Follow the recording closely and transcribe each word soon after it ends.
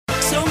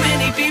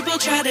people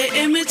try to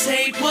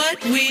imitate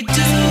what we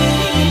do.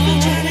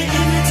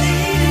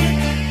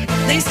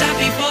 They stop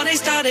before they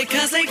started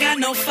cause they got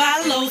no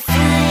follow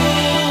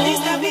through. They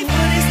stop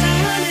before they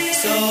started.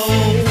 So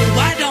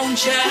why don't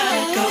ya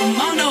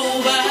come on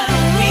over?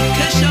 We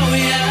could show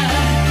ya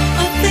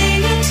a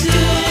thing or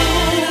two.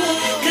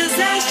 Cause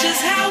that's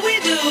just how we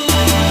do.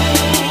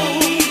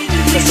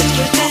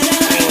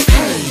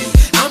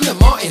 I'm the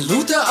Martin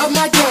Luther of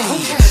my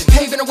day.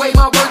 Paving the way,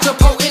 my words are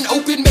potent,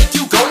 open, make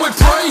you go and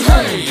pray.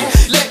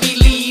 Hey, let me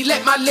lead,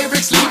 let my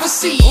lyrics leave a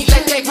seed.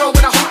 Let that grow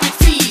and I hope it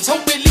feeds,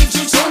 hope it leaves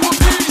you to a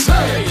peace.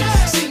 Hey,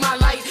 see my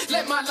light,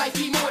 let my life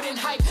be more than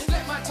hype.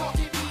 Let my talk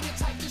be the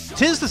type to show.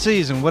 'Tis the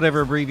season,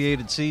 whatever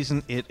abbreviated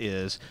season it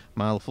is.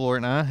 Myah, LeFlore,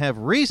 and I have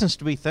reasons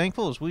to be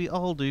thankful, as we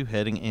all do,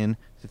 heading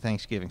into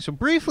Thanksgiving. So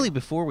briefly,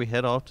 before we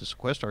head off to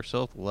sequester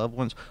ourselves with loved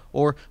ones,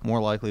 or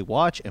more likely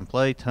watch and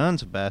play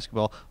tons of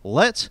basketball,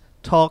 let's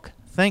talk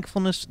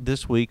thankfulness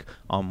this week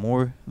on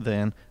More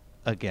Than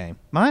a Game.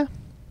 Myah,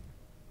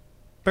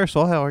 first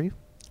of all, how are you?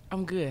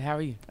 I'm good. How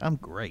are you? I'm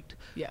great.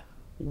 Yeah.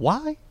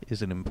 Why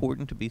is it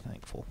important to be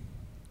thankful?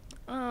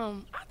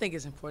 I think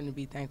it's important to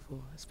be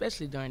thankful,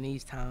 especially during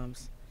these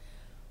times.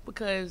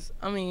 Because,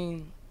 I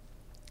mean,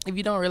 if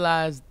you don't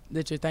realize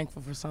that you're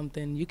thankful for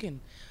something, you can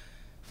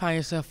find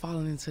yourself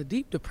falling into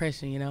deep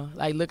depression, you know?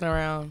 Like looking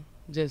around,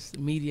 just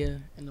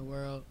media in the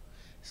world.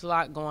 There's a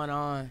lot going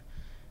on.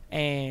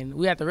 And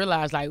we have to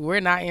realize, like, we're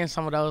not in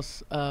some of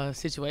those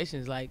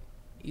situations. Like,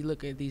 you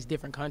look at these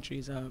different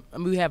countries. I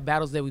mean, we have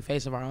battles that we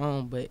face of our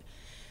own, but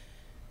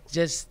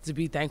just to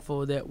be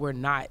thankful that we're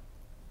not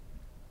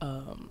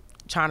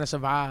trying to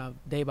survive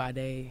day by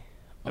day,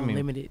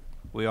 unlimited.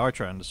 We are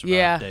trying to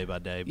survive day by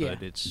day,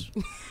 but Yeah.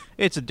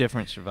 it's a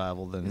different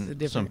survival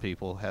than some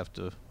people have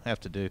to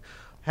do.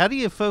 How do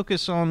you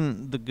focus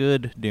on the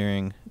good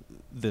during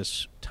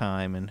this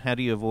time, and how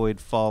do you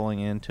avoid falling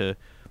into?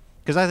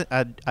 Because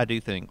I do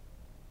think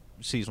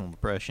seasonal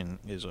depression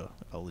is a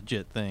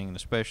legit thing, and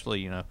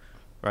especially,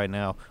 right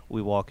now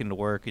we walk into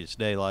work, it's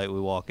daylight,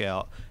 we walk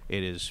out,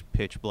 it is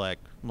pitch black,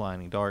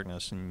 blinding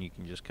darkness, and you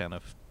can just kind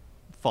of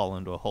fall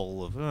into a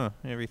hole of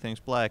everything's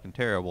black and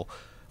terrible.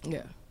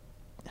 Yeah.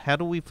 How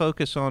do we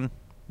focus on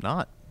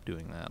not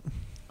doing that?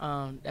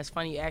 That's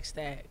funny you asked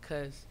that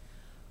because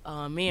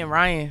me and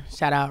Ryan,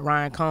 shout out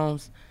Ryan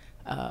Combs,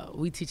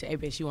 we teach an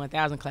APSU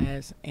 1000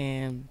 class,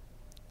 and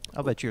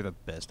I'll bet you're the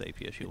best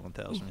APSU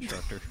 1000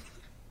 instructor.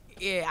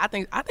 yeah, I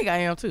think I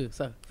am too.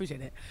 So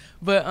appreciate that.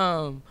 But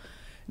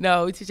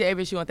no, we teach an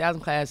APSU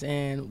 1000 class,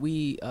 and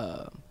we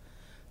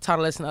taught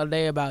a lesson the other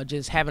day about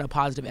just having a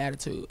positive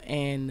attitude.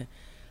 And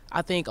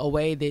I think a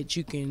way that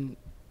you can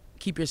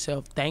keep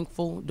yourself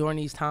thankful during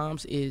these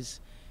times is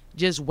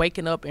just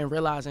waking up and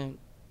realizing,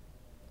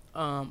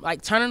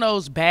 like turning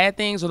those bad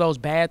things or those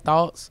bad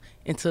thoughts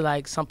into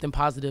like something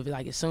positive,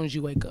 like as soon as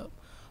you wake up,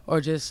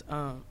 or just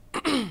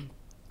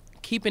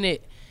keeping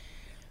it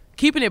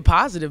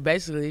positive,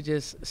 basically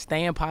just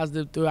staying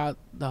positive throughout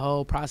the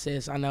whole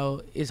process. I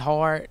know it's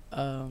hard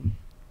during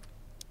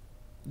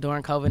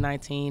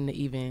COVID-19 to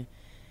even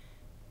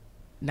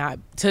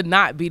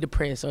not be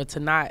depressed or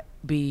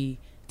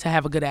to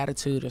have a good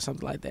attitude or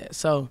something like that.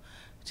 So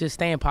just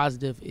staying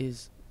positive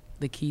is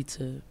the key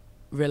to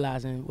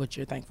realizing what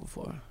you're thankful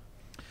for.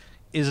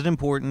 Is it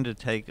important to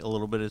take a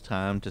little bit of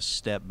time to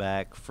step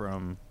back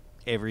from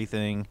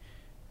everything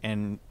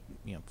and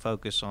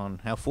focus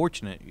on how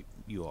fortunate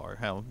you are,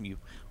 how you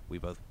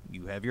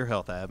have your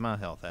health, I have my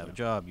health, I have a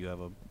job, you have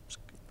a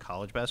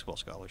college basketball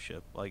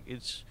scholarship. Like,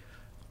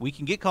 we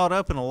can get caught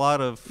up in a lot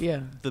of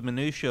the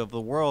minutia of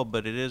the world,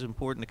 but it is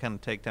important to kind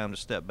of take time to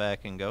step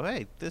back and go,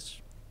 hey,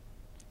 this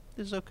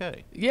is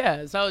okay.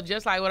 Yeah, so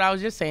just like what I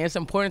was just saying, it's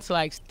important to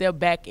like step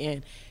back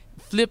and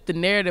flip the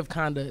narrative,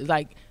 kind of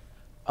like,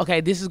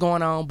 okay, this is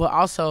going on, but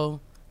also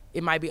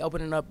it might be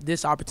opening up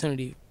this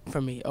opportunity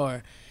for me,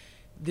 or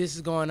this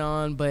is going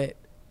on, but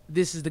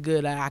this is the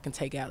good that I can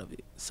take out of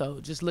it. So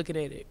just looking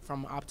at it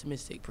from an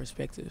optimistic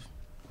perspective.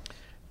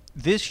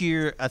 This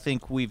year, I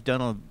think we've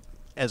done,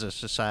 as a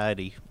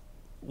society,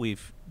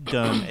 we've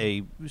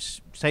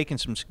taken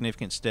some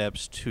significant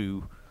steps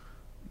to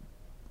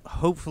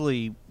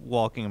hopefully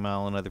walking a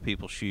mile in other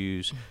people's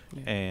shoes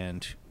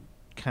and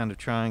kind of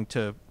trying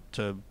to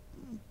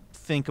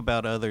think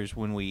about others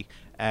when we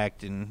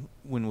act and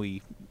when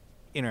we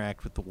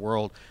interact with the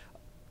world.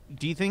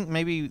 Do you think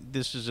maybe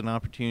this is an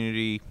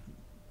opportunity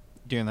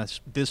during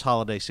this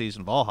holiday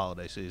season, of all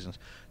holiday seasons,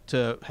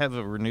 to have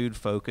a renewed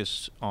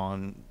focus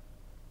on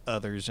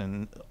others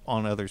and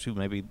on others who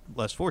may be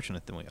less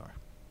fortunate than we are?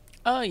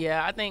 Oh,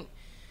 yeah. I think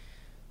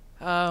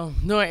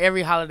during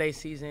every holiday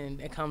season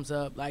that comes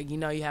up, like, you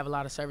have a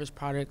lot of service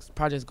projects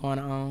going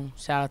on.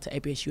 Shout out to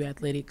APSU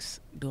Athletics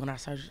doing our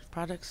service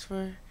projects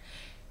for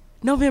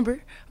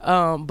November.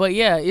 But,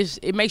 yeah,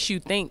 it makes you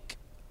think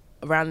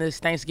around this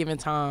Thanksgiving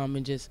time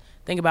and just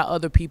think about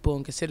other people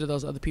and consider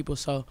those other people.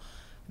 So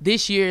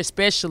this year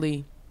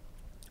especially,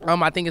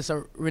 I think it's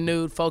a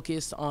renewed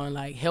focus on,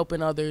 like,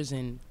 helping others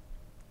and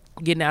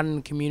getting out in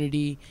the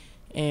community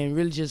and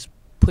really just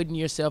putting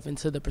yourself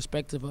into the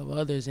perspective of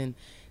others, and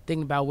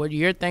thinking about what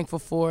you're thankful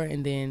for,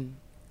 and then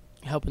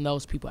helping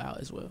those people out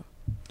as well.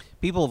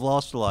 People have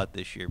lost a lot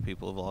this year.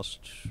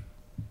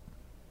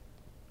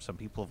 Some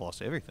people have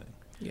lost everything.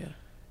 Yeah.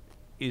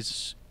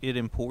 Is it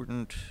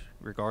important,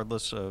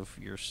 regardless of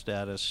your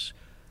status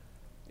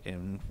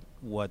and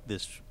what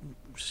this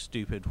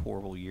stupid,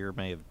 horrible year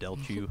may have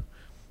dealt you,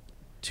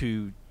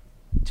 to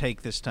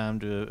take this time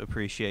to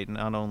appreciate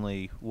not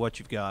only what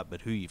you've got,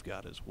 but who you've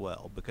got as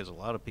well? Because a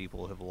lot of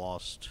people have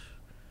lost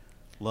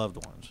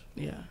loved ones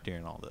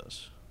during all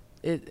this.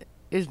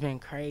 It's been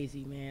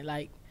crazy, man.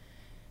 Like,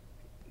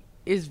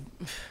 it's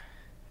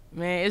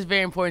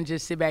very important to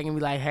just sit back and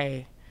be like,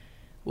 hey,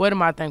 what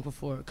am I thankful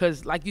for?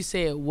 Because, like you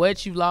said,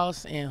 what you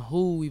lost and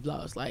who we've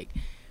lost. Like,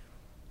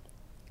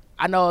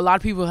 I know a lot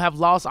of people have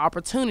lost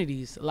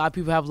opportunities. A lot of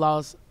people have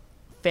lost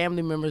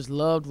family members,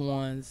 loved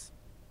ones.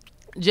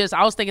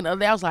 I was thinking the other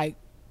day, I was like,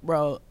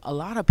 bro, a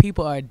lot of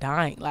people are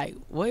dying. Like,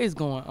 what is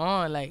going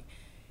on? Like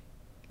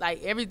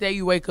every day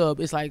you wake up,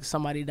 it's like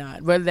somebody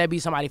died. Whether that be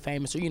somebody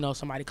famous or,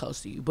 somebody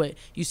close to you. But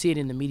you see it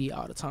in the media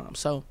all the time.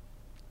 So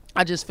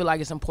I just feel like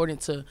it's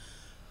important to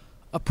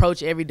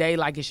approach every day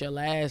like it's your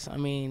last. I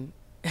mean,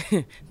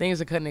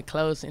 things are cutting it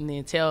close, and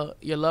then tell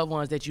your loved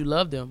ones that you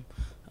love them.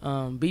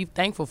 Be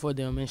thankful for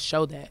them and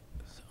show that.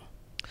 So.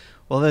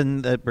 Well,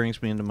 then that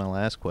brings me into my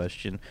last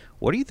question.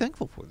 What are you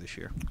thankful for this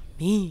year?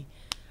 Me?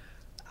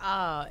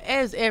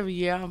 As every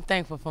year, I'm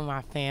thankful for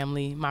my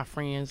family, my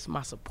friends,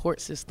 my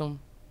support system.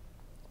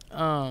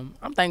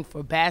 I'm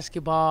thankful for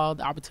basketball,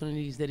 the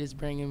opportunities that it's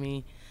bringing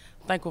me.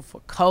 I'm thankful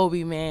for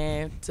Kobe,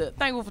 man.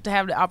 Thankful to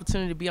have the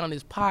opportunity to be on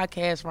this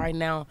podcast right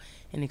now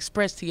and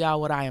express to y'all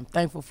what I am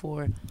thankful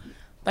for.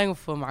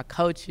 Thankful for my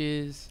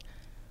coaches.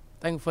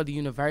 Thankful for the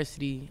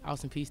university,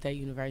 Austin Peay State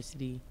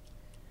University.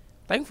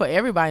 Thankful for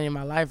everybody in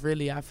my life,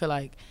 really. I feel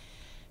like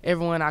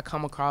everyone I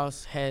come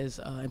across has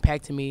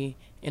impacted me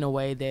in a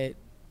way that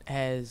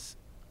has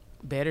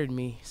bettered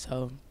me.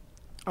 So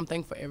I'm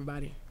thankful for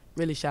everybody.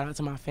 Really shout out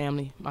to my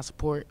family, my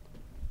support.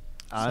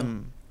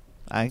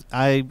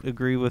 I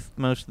agree with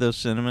most of those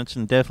sentiments,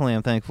 and definitely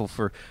I'm thankful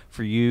for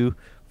you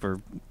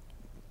for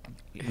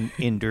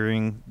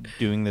enduring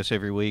doing this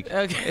every week.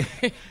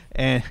 Okay.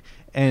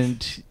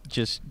 and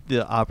just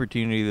the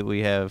opportunity that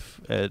we have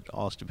at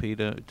Austin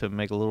Peay to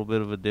make a little bit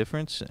of a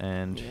difference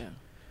and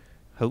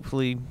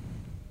hopefully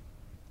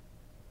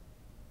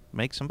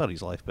make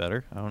somebody's life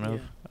better. I don't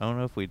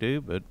know if we do,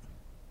 but we're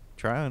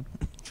trying.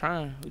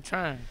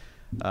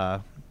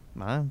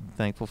 I'm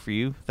thankful for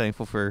you,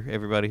 thankful for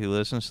everybody who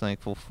listens,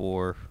 thankful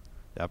for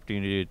the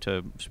opportunity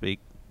to speak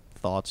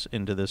thoughts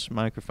into this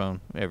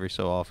microphone every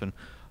so often.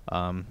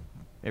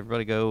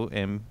 Everybody go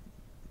and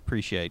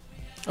appreciate.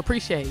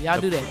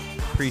 Y'all do that.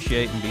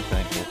 Appreciate and be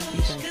thankful.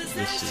 Be thankful.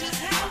 This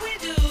is